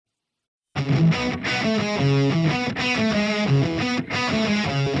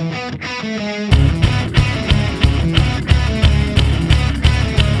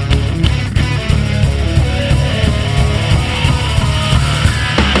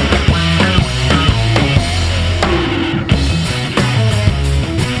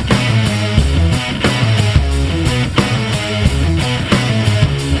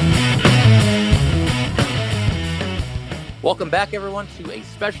Welcome back, everyone, to a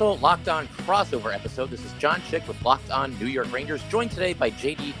special Locked On crossover episode. This is John Chick with Locked On New York Rangers, joined today by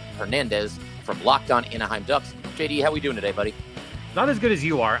JD Hernandez from Locked On Anaheim Ducks. JD, how we doing today, buddy? Not as good as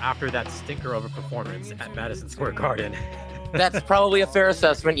you are after that stinker of a performance at Madison Square Garden. That's probably a fair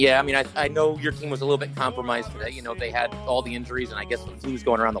assessment. Yeah, I mean, I know your team was a little bit compromised today. You know, they had all the injuries, and I guess the flu's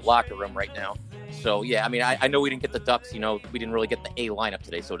going around the locker room right now. So, yeah, I mean, I know we didn't get the Ducks. You know, we didn't really get the A lineup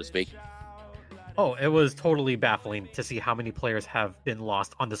today, so to speak. Oh, it was totally baffling to see how many players have been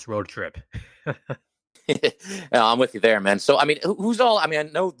lost on this road trip. I'm with you there, man. So, I mean, who's all? I mean, I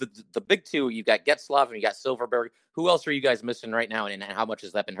know the big two. You got Getzlaf and you got Silverberg. Who else are you guys missing right now, and how much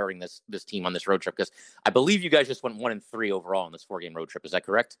has that been hurting this team on this road trip? Because I believe you guys just went 1-3 overall on this 4-game road trip. Is that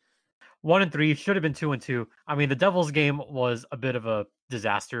correct? 1-3, should have been 2-2. I mean, the Devils game was a bit of a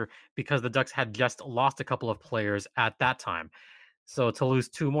disaster because the Ducks had just lost a couple of players at that time. So to lose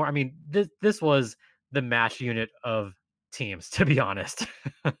two more, I mean, this was the mash unit of teams, to be honest.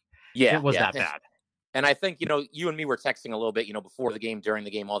 Yeah, it was that bad. And I think, you know, you and me were texting a little bit, you know, before the game, during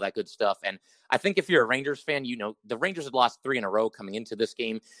the game, all that good stuff. And I think if you're a Rangers fan, you know, the Rangers had lost 3 in a row coming into this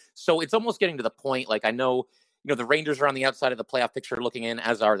game. So it's almost getting to the point, like, I know, you know, the Rangers are on the outside of the playoff picture looking in,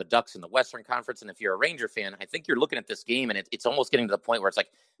 as are the Ducks in the Western Conference. And if you're a Ranger fan, I think you're looking at this game and it's almost getting to the point where it's like,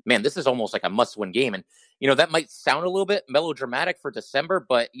 man, this is almost like a must-win game. And, you know, that might sound a little bit melodramatic for December,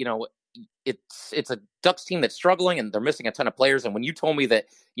 but, you know, it's a Ducks team that's struggling and they're missing a ton of players. And when you told me that,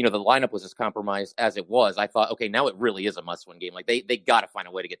 you know, the lineup was as compromised as it was, I thought, okay, now it really is a must-win game. Like they got to find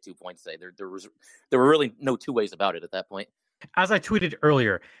a way to get 2 points today. There were really no two ways about it at that point. As I tweeted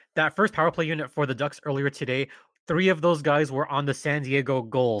earlier, that first power play unit for the Ducks earlier today, 3 of those guys were on the San Diego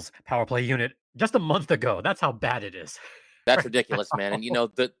Gulls power play unit just a month ago. That's how bad it is. That's ridiculous, man. And, you know,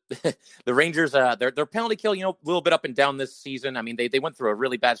 the Rangers, their penalty kill, you know, a little bit up and down this season. I mean, they went through a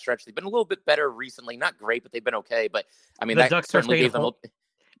really bad stretch. They've been a little bit better recently. Not great, but they've been okay. But, I mean, the that Ducks certainly gave them...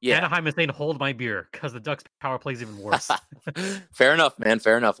 Yeah. Anaheim is saying, hold my beer, because the Ducks power play is even worse. Fair enough, man.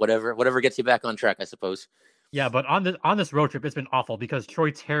 Fair enough. Whatever gets you back on track, I suppose. Yeah, but on this road trip, it's been awful because Troy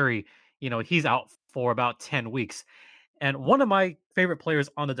Terry, you know, he's out for about 10 weeks. And one of my favorite players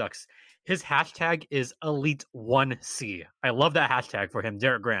on the Ducks, his hashtag is Elite1C. I love that hashtag for him,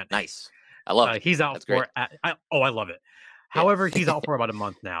 Derek Grant. Nice. I love it. He's out I love it. However, he's out for about a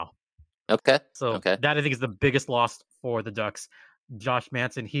month now. Okay. So that I think is the biggest loss for the Ducks. Josh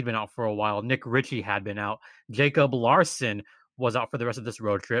Manson, he'd been out for a while. Nick Ritchie had been out. Jacob Larson was out for the rest of this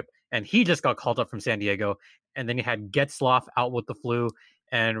road trip, and he just got called up from San Diego. And then you had Getzlaf out with the flu,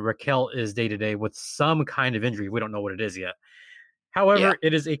 and Raquel is day-to-day with some kind of injury. We don't know what it is yet. However,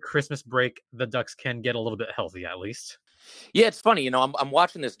 It is a Christmas break. The Ducks can get a little bit healthy, at least. Yeah, it's funny. You know, I'm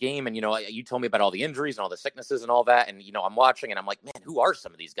watching this game, and, you know, you told me about all the injuries and all the sicknesses and all that. And, you know, I'm watching, and I'm like, man, who are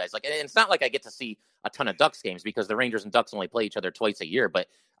some of these guys? Like, and it's not like I get to see a ton of Ducks games because the Rangers and Ducks only play each other twice a year. But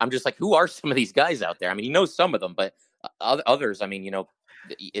I'm just like, who are some of these guys out there? I mean, you know some of them, but others, I mean, you know,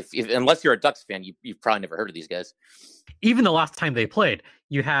 if unless you're a Ducks fan, you've probably never heard of these guys. Even the last time they played,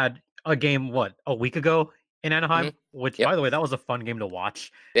 you had a game, a week ago in Anaheim, which, by the way, that was a fun game to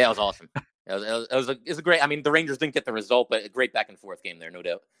watch. Yeah, it was awesome. It was a great. I mean, the Rangers didn't get the result, but a great back and forth game there, no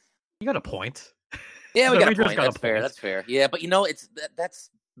doubt. You got a point. Yeah, we got a point. That's fair. That's fair. Yeah, but you know, that's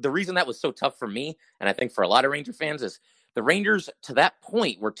the reason that was so tough for me, and I think for a lot of Ranger fans is the Rangers to that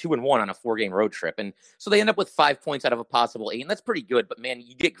point were 2-1 on a 4-game road trip, and so they end up with 5 points out of a possible 8, and that's pretty good. But man,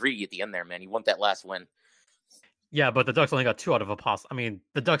 you get greedy at the end there, man. You want that last win. Yeah, but the Ducks only got 2 out of a possible. I mean,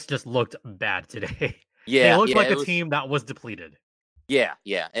 the Ducks just looked bad today. Yeah, they looked like a team that was depleted. Yeah.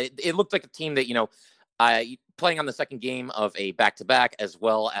 It looked like a team that, you know, playing on the second game of a back-to-back as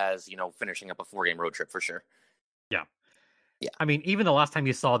well as, you know, finishing up a 4-game road trip for sure. Yeah. I mean, even the last time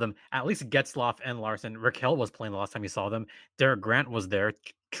you saw them, at least Getzlaf and Larson, Raquel was playing the last time you saw them. Derek Grant was there.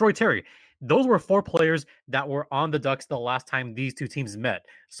 Troy Terry. Those were 4 players that were on the Ducks the last time these two teams met.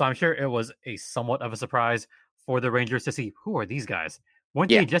 So I'm sure it was a somewhat of a surprise for the Rangers to see, who are these guys? Weren't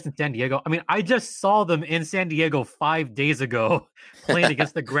they just in San Diego? I mean, I just saw them in San Diego 5 days ago playing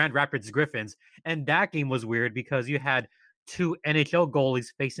against the Grand Rapids Griffins. And that game was weird because you had 2 NHL goalies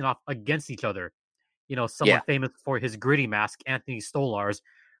facing off against each other. You know, someone famous for his gritty mask, Anthony Stolarz,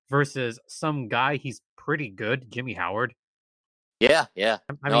 versus some guy, he's pretty good, Jimmy Howard. Yeah.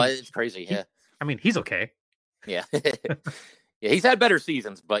 I mean, it's crazy, I mean, he's okay. Yeah. Yeah, he's had better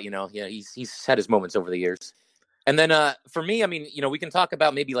seasons, but yeah, he's had his moments over the years. And then for me, I mean, we can talk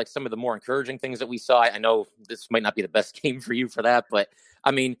about maybe like some of the more encouraging things that we saw. I know this might not be the best game for you for that, but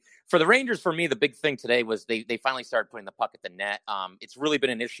I mean, for the Rangers, for me, the big thing today was they finally started putting the puck at the net. It's really been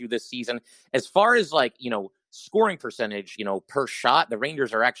an issue this season. As far as like, scoring percentage, per shot, the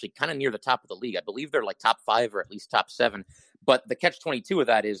Rangers are actually kind of near the top of the league. I believe they're like top 5 or at least top 7. But the catch-22 of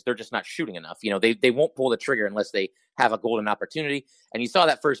that is they're just not shooting enough. They won't pull the trigger unless they have a golden opportunity. And you saw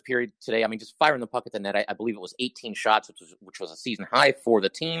that first period today. I mean, just firing the puck at the net. I believe it was 18 shots, which was a season high for the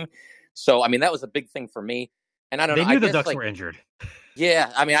team. So, I mean, that was a big thing for me. And I don't know. They knew the Ducks were injured.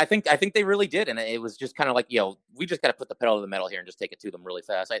 Yeah, I mean, I think they really did. And it was just kind of like, we just got to put the pedal to the metal here and just take it to them really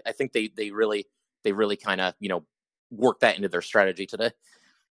fast. I think they really kind of, worked that into their strategy today.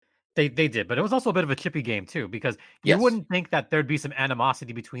 They did, but it was also a bit of a chippy game too, because you wouldn't think that there'd be some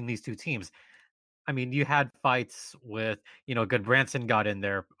animosity between these two teams. I mean, you had fights with, Goodbranson got in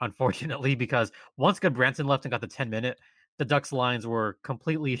there, unfortunately, because once Goodbranson left and got the 10-minute, the Ducks lines were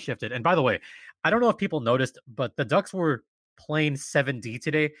completely shifted. And by the way, I don't know if people noticed, but the Ducks were playing 7D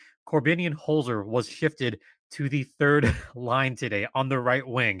today. Corbinian Holzer was shifted to the third line today on the right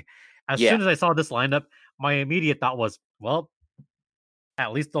wing. As soon as I saw this lineup, my immediate thought was, well,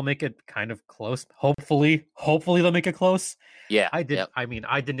 at least they'll make it kind of close. Hopefully they'll make it close. Yeah, I did. Yep. I mean,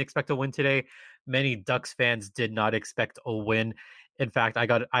 I didn't expect a win today. Many Ducks fans did not expect a win. In fact,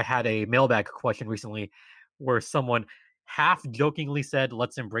 I had a mailbag question recently where someone half jokingly said,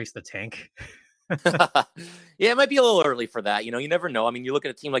 "Let's embrace the tank." Yeah, it might be a little early for that. You never know. I mean, you look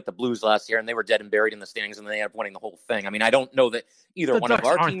at a team like the Blues last year, and they were dead and buried in the standings, and they ended up winning the whole thing. I mean, I don't know that either one of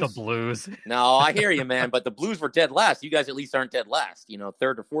our aren't teams. The Blues. No, I hear you, man. But the Blues were dead last. You guys at least aren't dead last.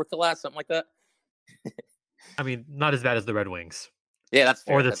 Third or fourth to last, something like that. I mean, not as bad as the Red Wings. Yeah, that's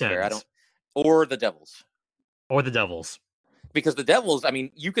fair. Or the that's fair. Sens. Or the Devils. Or the Devils. Because the Devils, I mean,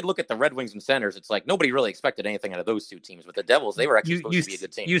 you could look at the Red Wings and Senators. It's like nobody really expected anything out of those two teams. But the Devils, they were actually supposed to be a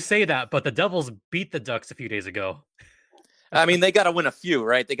good team. You say that, but the Devils beat the Ducks a few days ago. I mean, they got to win a few,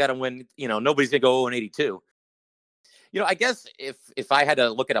 right? They got to win. Nobody's going to go 0-82. I guess if I had to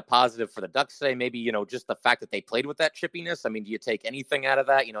look at a positive for the Ducks today, maybe, just the fact that they played with that chippiness. I mean, do you take anything out of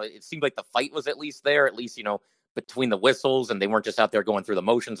that? It seemed like the fight was at least there, at least, between the whistles, and they weren't just out there going through the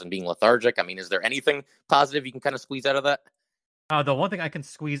motions and being lethargic. I mean, is there anything positive you can kind of squeeze out of that? The one thing I can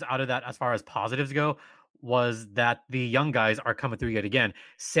squeeze out of that as far as positives go was that the young guys are coming through yet again.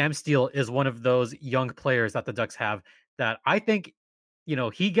 Sam Steele is one of those young players that the Ducks have that I think,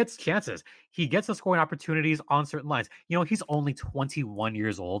 he gets chances. He gets the scoring opportunities on certain lines. He's only 21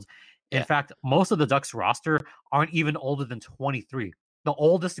 years old. In fact, most of the Ducks roster aren't even older than 23. The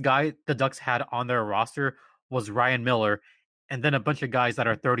oldest guy the Ducks had on their roster was Ryan Miller, and then a bunch of guys that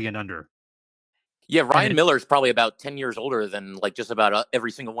are 30 and under. Yeah, Ryan Miller is probably about 10 years older than like just about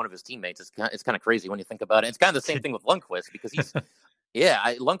every single one of his teammates. It's kind of crazy when you think about it. It's kind of the same thing with Lundqvist because he's,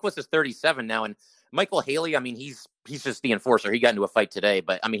 Lundqvist is 37 now, and Michael Haley, I mean, he's just the enforcer. He got into a fight today,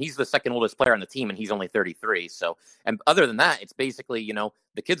 but I mean, he's the second oldest player on the team, and he's only 33. So, and other than that, it's basically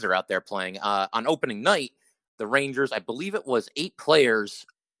the kids are out there playing. On opening night, the Rangers, I believe it was 8 players.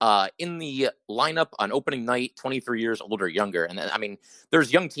 In the lineup on opening night, 23 years old or younger. And I mean,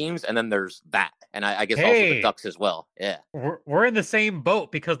 there's young teams and then there's that. And I guess also the Ducks as well. Yeah. We're in the same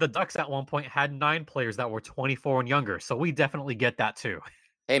boat because the Ducks at one point had 9 players that were 24 and younger. So we definitely get that too.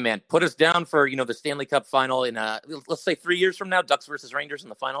 Hey man, put us down for, the Stanley Cup final in, let's say 3 years from now, Ducks versus Rangers in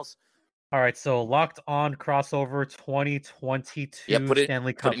the finals. All right. So Locked On crossover 2022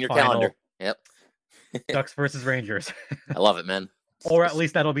 Stanley Cup put it in your final. Calendar. Yep. Ducks versus Rangers. I love it, man. Or at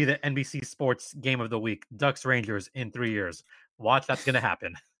least that'll be the NBC Sports game of the week. Ducks Rangers in 3 years. Watch, that's going to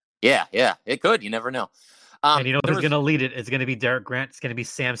happen. Yeah, it could. You never know. And who's going to lead it? It's going to be Derek Grant. It's going to be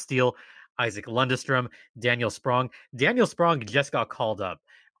Sam Steele, Isaac Lundestrom, Daniel Sprong. Daniel Sprong just got called up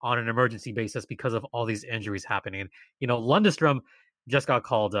on an emergency basis because of all these injuries happening. Lundestrom just got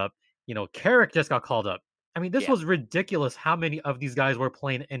called up. Carrick just got called up. I mean, this was ridiculous how many of these guys were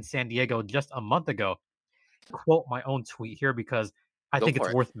playing in San Diego just a month ago. Quote my own tweet here because I think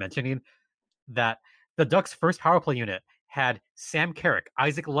it's worth mentioning that the Ducks' first power play unit had Sam Carrick,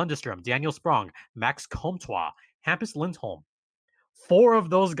 Isaac Lundestrom, Daniel Sprong, Max Comtois, Hampus Lindholm. 4 of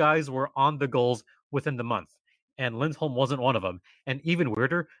those guys were on the goals within the month, and Lindholm wasn't one of them. And even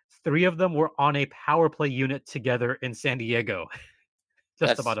weirder, 3 of them were on a power play unit together in San Diego.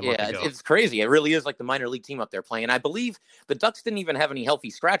 About a month ago. It's crazy. It really is like the minor league team up there playing. And I believe the Ducks didn't even have any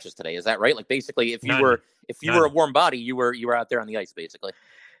healthy scratches today. Is that right? Like basically, if you were a warm body, you were out there on the ice, basically.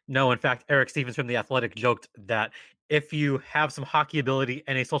 No, in fact, Eric Stevens from The Athletic joked that if you have some hockey ability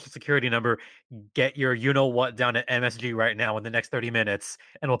and a social security number, get your you-know-what down at MSG right now in the next 30 minutes,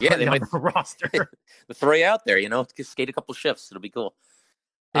 and we'll Yeah, put they you on might the roster. throw you out there, just skate a couple shifts. It'll be cool.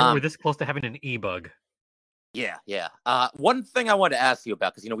 They were this close to having an e-bug. Yeah, yeah. One thing I wanted to ask you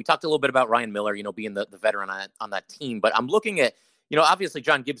about, because, we talked a little bit about Ryan Miller, being the veteran on that team, but I'm looking at, obviously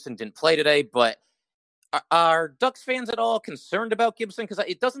John Gibson didn't play today, but are Ducks fans at all concerned about Gibson? Because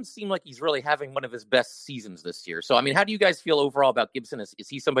it doesn't seem like he's really having one of his best seasons this year. So, I mean, how do you guys feel overall about Gibson? Is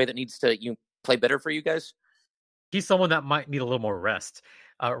he somebody that needs to play better for you guys? He's someone that might need a little more rest.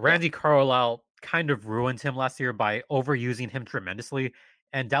 Randy Carlisle kind of ruined him last year by overusing him tremendously.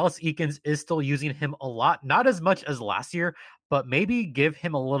 And Dallas Eakins is still using him a lot, not as much as last year, but maybe give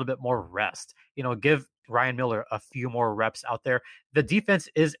him a little bit more rest. Give Ryan Miller a few more reps out there. The defense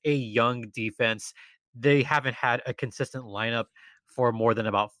is a young defense. They haven't had a consistent lineup for more than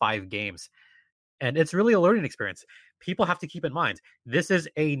about 5 games. And it's really a learning experience. People have to keep in mind, this is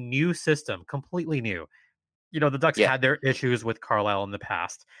a new system, completely new. The Ducks had their issues with Carlisle in the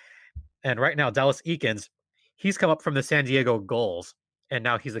past. And right now, Dallas Eakins, he's come up from the San Diego Gulls, and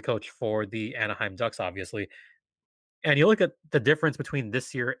now he's the coach for the Anaheim Ducks, obviously. And you look at the difference between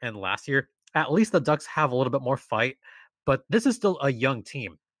this year and last year, at least the Ducks have a little bit more fight, but this is still a young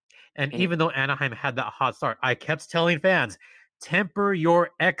team. And even though Anaheim had that hot start, I kept telling fans, temper your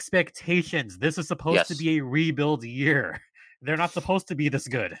expectations. This is supposed to be a rebuild year. They're not supposed to be this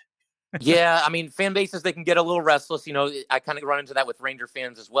good. Yeah, I mean, fan bases, they can get a little restless. I kind of run into that with Ranger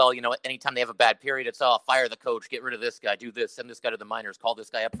fans as well. Anytime they have a bad period, it's, fire the coach, get rid of this guy, do this, send this guy to the minors, call this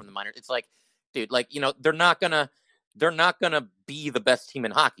guy up from the minors. It's like, dude, they're not gonna be the best team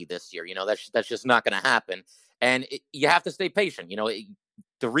in hockey this year. That's just not gonna happen. And you have to stay patient.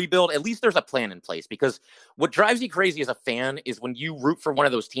 The rebuild, at least there's a plan in place, because what drives you crazy as a fan is when you root for one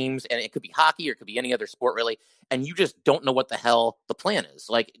of those teams, and it could be hockey or it could be any other sport really, and you just don't know what the hell the plan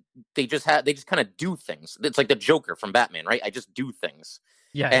is. Like they just kind of do things. It's like the Joker from Batman, right? I just do things.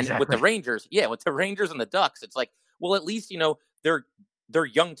 Yeah, and exactly. with the Rangers and the Ducks, it's like, well, at least they're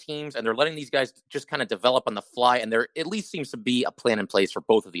young teams and they're letting these guys just kind of develop on the fly, and there at least seems to be a plan in place for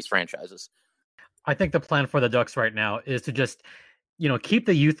both of these franchises. I think the plan for the Ducks right now is to just keep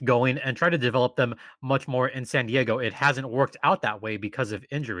the youth going and try to develop them much more in San Diego. It hasn't worked out that way because of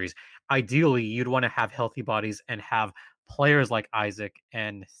injuries. Ideally, you'd want to have healthy bodies and have players like Isaac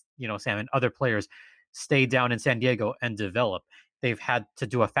and, Sam and other players stay down in San Diego and develop. They've had to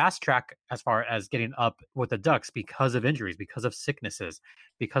do a fast track as far as getting up with the Ducks because of injuries, because of sicknesses,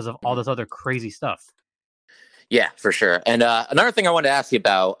 because of all this other crazy stuff. Yeah, for sure. And another thing I wanted to ask you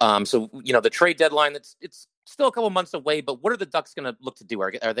about, the trade deadline, it's still a couple months away, but what are the Ducks going to look to do?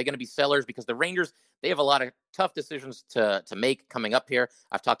 Are they going to be sellers? Because the Rangers, they have a lot of tough decisions to make coming up here.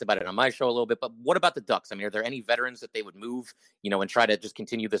 I've talked about it on my show a little bit, but what about the Ducks? I mean, are there any veterans that they would move, and try to just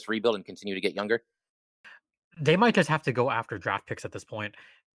continue this rebuild and continue to get younger? They might just have to go after draft picks at this point.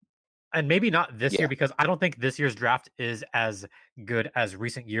 And maybe not this year, because I don't think this year's draft is as good as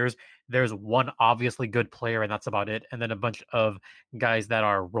recent years. There's one obviously good player, and that's about it. And then a bunch of guys that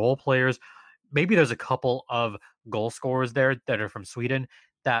are role players. Maybe there's a couple of goal scorers there that are from Sweden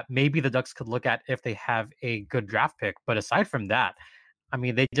that maybe the Ducks could look at if they have a good draft pick. But aside from that, I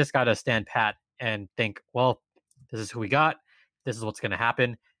mean, they just got to stand pat and think, well, this is who we got. This is what's going to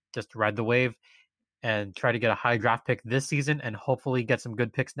happen. Just ride the wave and try to get a high draft pick this season and hopefully get some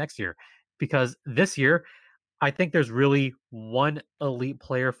good picks next year. Because this year, I think there's really one elite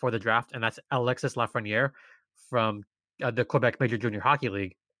player for the draft, and that's Alexis Lafreniere from the Quebec Major Junior Hockey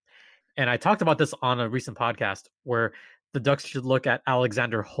League. And I talked about this on a recent podcast where the Ducks should look at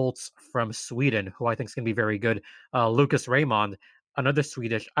Alexander Holtz from Sweden, who I think is going to be very good. Lucas Raymond, another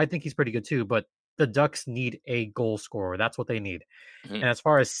Swedish, I think he's pretty good too, but the Ducks need a goal scorer. That's what they need. Mm-hmm. And as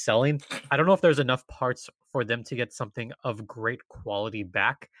far as selling, I don't know if there's enough parts for them to get something of great quality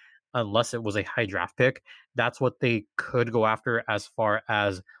back unless it was a high draft pick. That's what they could go after as far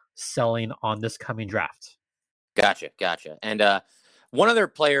as selling on this coming draft. Gotcha. And one other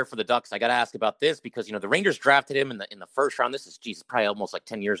player for the Ducks, I got to ask about this because, the Rangers drafted him in the first round. This is, probably almost like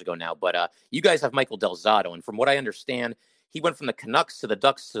 10 years ago now. But you guys have Michael Del Zotto. And from what I understand, he went from the Canucks to the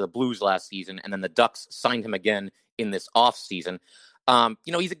Ducks to the Blues last season, and then the Ducks signed him again in this offseason.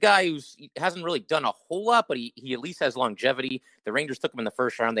 He's a guy who hasn't really done a whole lot, but he at least has longevity. The Rangers took him in the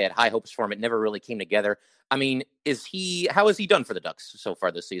first round. They had high hopes for him. It never really came together. I mean, how has he done for the Ducks so far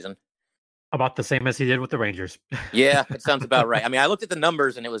this season? About the same as he did with the Rangers. Yeah, it sounds about right. I mean, I looked at the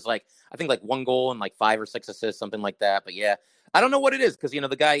numbers, and it was I think 1 goal and 5 or 6 assists, something like that. But yeah, I don't know what it is because,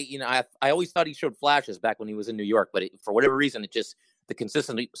 the guy, I always thought he showed flashes back when he was in New York, but for whatever reason, The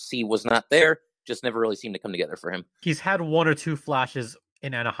consistency was not there. Just never really seemed to come together for him. He's had one or two flashes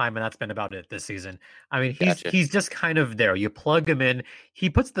in Anaheim, and that's been about it this season. I mean, Gotcha. he's just kind of there. You plug him in, he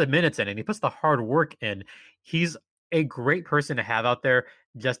puts the minutes in, and he puts the hard work in. He's a great person to have out there,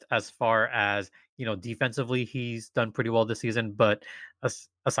 just as far as, defensively, he's done pretty well this season. But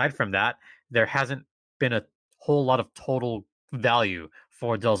aside from that, there hasn't been a whole lot of total value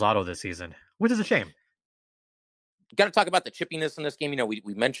for Del Zotto this season, which is a shame. Got to talk about the chippiness in this game.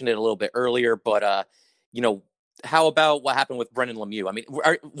 We mentioned it a little bit earlier, but how about what happened with Brendan Lemieux? I mean,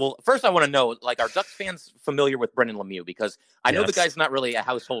 first I want to know, are Ducks fans familiar with Brendan Lemieux? Because I know the guy's not really a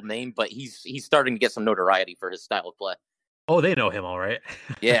household name, but he's starting to get some notoriety for his style of play. Oh, they know him all right.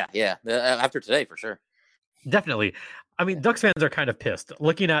 Yeah. After today, for sure. Definitely. I mean, Ducks fans are kind of pissed.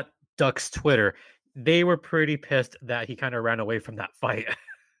 Looking at Ducks Twitter, they were pretty pissed that he kind of ran away from that fight.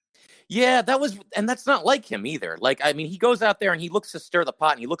 Yeah, and that's not like him either. He goes out there and he looks to stir the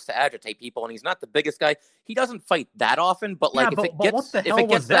pot and he looks to agitate people, and he's not the biggest guy. He doesn't fight that often, but if it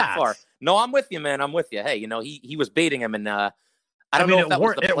gets that far, no, I'm with you, man. I'm with you. Hey, he was baiting him, and I don't know if that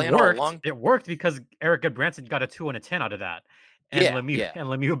was the plan all along. It worked because Eric Goodbranson got a 2 and a 10 out of that, and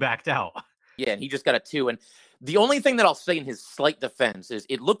Lemieux backed out. Yeah, and he just got a 2. And the only thing that I'll say in his slight defense is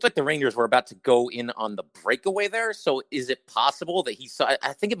it looked like the Rangers were about to go in on the breakaway there. So is it possible that he saw,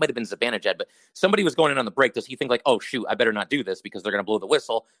 I think it might have been Zibanejad, but somebody was going in on the break. Does he think oh, shoot, I better not do this because they're going to blow the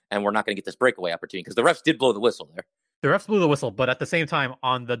whistle and we're not going to get this breakaway opportunity? Because the refs did blow the whistle there. The refs blew the whistle, but at the same time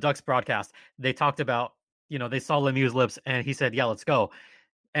on the Ducks broadcast, they talked about, they saw Lemieux's lips and he said, yeah, let's go.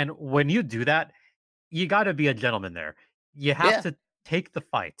 And when you do that, you got to be a gentleman there. You have to take the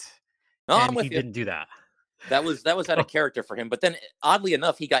fight. No, and he didn't do that. That was out of character for him. But then, oddly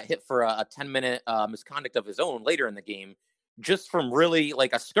enough, he got hit for a 10-minute misconduct of his own later in the game, just from really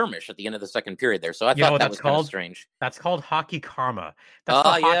a skirmish at the end of the second period there. So I thought that was kind of strange. That's called hockey karma. That's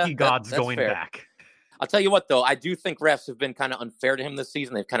the hockey gods going fair. Back. I'll tell you what, though, I do think refs have been kind of unfair to him this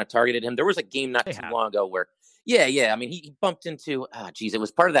season. They've kind of targeted him. There was a game not too long ago where, I mean, he bumped into, it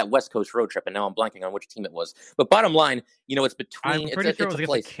was part of that West Coast road trip, and now I'm blanking on which team it was. But bottom line, it's between. I'm pretty sure it was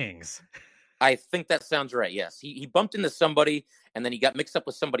against the Kings. I think that sounds right. Yes. He bumped into somebody and then he got mixed up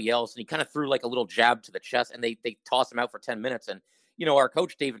with somebody else and he kind of threw a little jab to the chest and they tossed him out for 10 minutes. And, our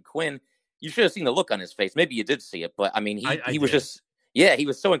coach, David Quinn, you should have seen the look on his face. Maybe you did see it, but I mean, he was just, he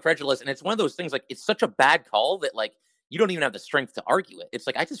was so incredulous. And it's one of those things it's such a bad call that you don't even have the strength to argue it. It's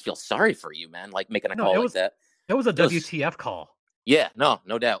I just feel sorry for you, man. Making a call like that. It was a WTF call. Yeah,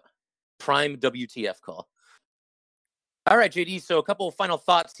 no doubt. Prime WTF call. All right, JD. So a couple of final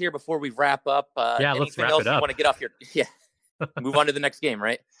thoughts here before we wrap up. Let's wrap else it up. You want to get off your move on to the next game,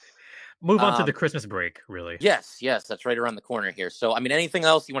 right? Move on to the Christmas break, really. Yes, that's right around the corner here. So, I mean, anything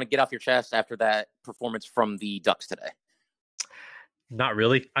else you want to get off your chest after that performance from the Ducks today? Not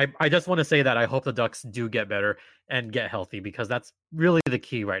really. I just want to say that I hope the Ducks do get better and get healthy because that's really the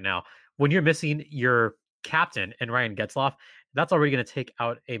key right now. When you're missing your captain and Ryan Getzlaf, that's already going to take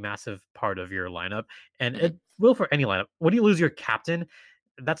out a massive part of your lineup, and it will for any lineup. When you lose your captain,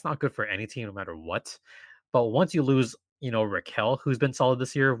 that's not good for any team, no matter what. But once you lose, Raquel, who's been solid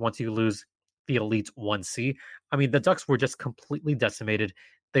this year, once you lose the elite 1C, I mean, the Ducks were just completely decimated.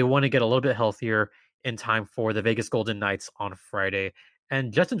 They want to get a little bit healthier in time for the Vegas Golden Knights on Friday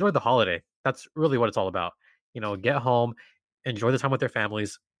and just enjoy the holiday. That's really what it's all about. Get home, enjoy the time with their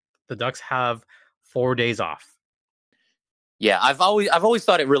families. The Ducks have 4 days off. Yeah, I've always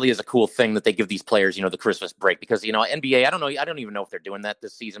thought it really is a cool thing that they give these players, the Christmas break because NBA. I don't even know if they're doing that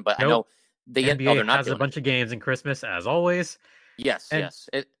this season, but I know NBA not has a bunch of games in Christmas as always. Yes.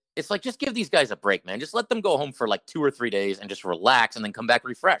 It's just give these guys a break, man. Just let them go home for 2 or 3 days and just relax and then come back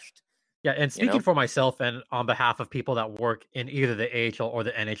refreshed. Yeah, and speaking for myself and on behalf of people that work in either the AHL or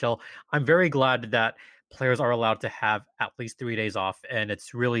the NHL, I'm very glad that players are allowed to have at least 3 days off, and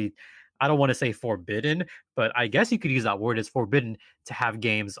it's really. I don't want to say forbidden, but I guess you could use that word. It's forbidden to have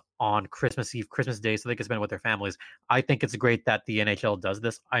games on Christmas Eve, Christmas Day, so they can spend it with their families. I think it's great that the NHL does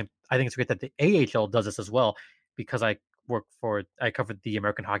this. I think it's great that the AHL does this as well, because I covered the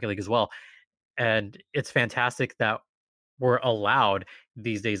American Hockey League as well. And it's fantastic that we're allowed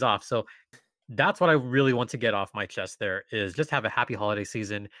these days off. So that's what I really want to get off my chest there is just have a happy holiday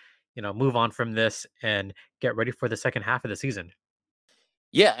season, move on from this and get ready for the second half of the season.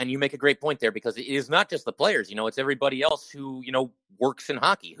 Yeah, and you make a great point there because it is not just the players, it's everybody else who, works in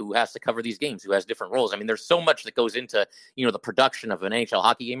hockey, who has to cover these games, who has different roles. I mean, there's so much that goes into, the production of an NHL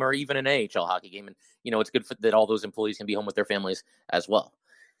hockey game or even an AHL hockey game. And, it's good that all those employees can be home with their families as well.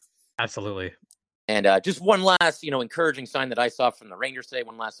 Absolutely. And just one last, encouraging sign that I saw from the Rangers today,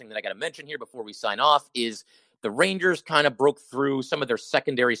 one last thing that I got to mention here before we sign off is the Rangers kind of broke through some of their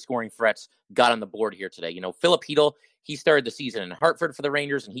secondary scoring threats, got on the board here today. Philip Hedl, he started the season in Hartford for the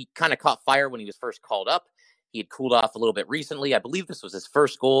Rangers, and he kind of caught fire when he was first called up. He had cooled off a little bit recently. I believe this was his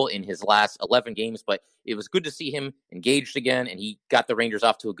first goal in his last 11 games, but it was good to see him engaged again, and he got the Rangers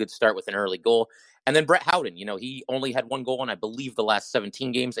off to a good start with an early goal. And then Brett Howden, he only had one goal in, I believe, the last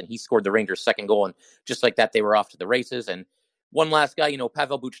 17 games, and he scored the Rangers' second goal, and just like that, they were off to the races. And one last guy,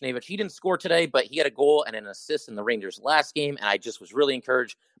 Pavel Buchnevich, he didn't score today, but he had a goal and an assist in the Rangers' last game, and I just was really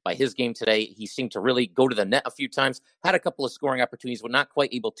encouraged by his game today. He seemed to really go to the net a few times, had a couple of scoring opportunities, but not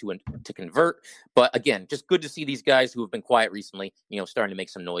quite able to convert. But again, just good to see these guys who have been quiet recently, starting to make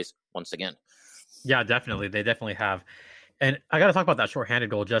some noise once again. Yeah, definitely. They definitely have. And I got to talk about that shorthanded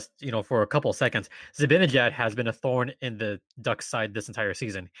goal just, for a couple of seconds. Zibanejad has been a thorn in the Ducks side this entire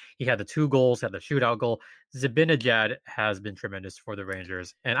season. He had the 2 goals, had the shootout goal. Zibanejad has been tremendous for the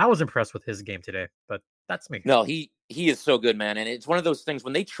Rangers. And I was impressed with his game today, but that's me. No, he is so good, man. And it's one of those things,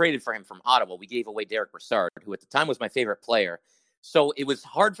 when they traded for him from Ottawa, we gave away Derek Brassard, who at the time was my favorite player. So it was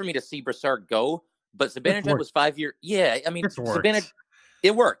hard for me to see Brassard go, but Zibanejad was 5 years. Yeah, I mean, Zibanejad,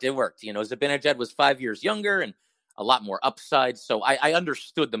 it worked. Zibanejad was 5 years younger and a lot more upside. So I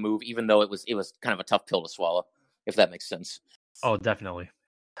understood the move, even though it was kind of a tough pill to swallow, if that makes sense. Oh, definitely.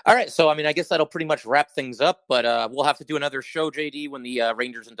 All right. So, I guess that'll pretty much wrap things up, but we'll have to do another show, JD, when the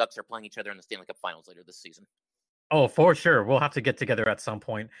Rangers and Ducks are playing each other in the Stanley Cup Finals later this season. Oh, for sure. We'll have to get together at some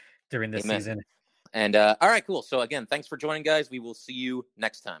point during this season. And all right, cool. So again, thanks for joining, guys. We will see you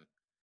next time.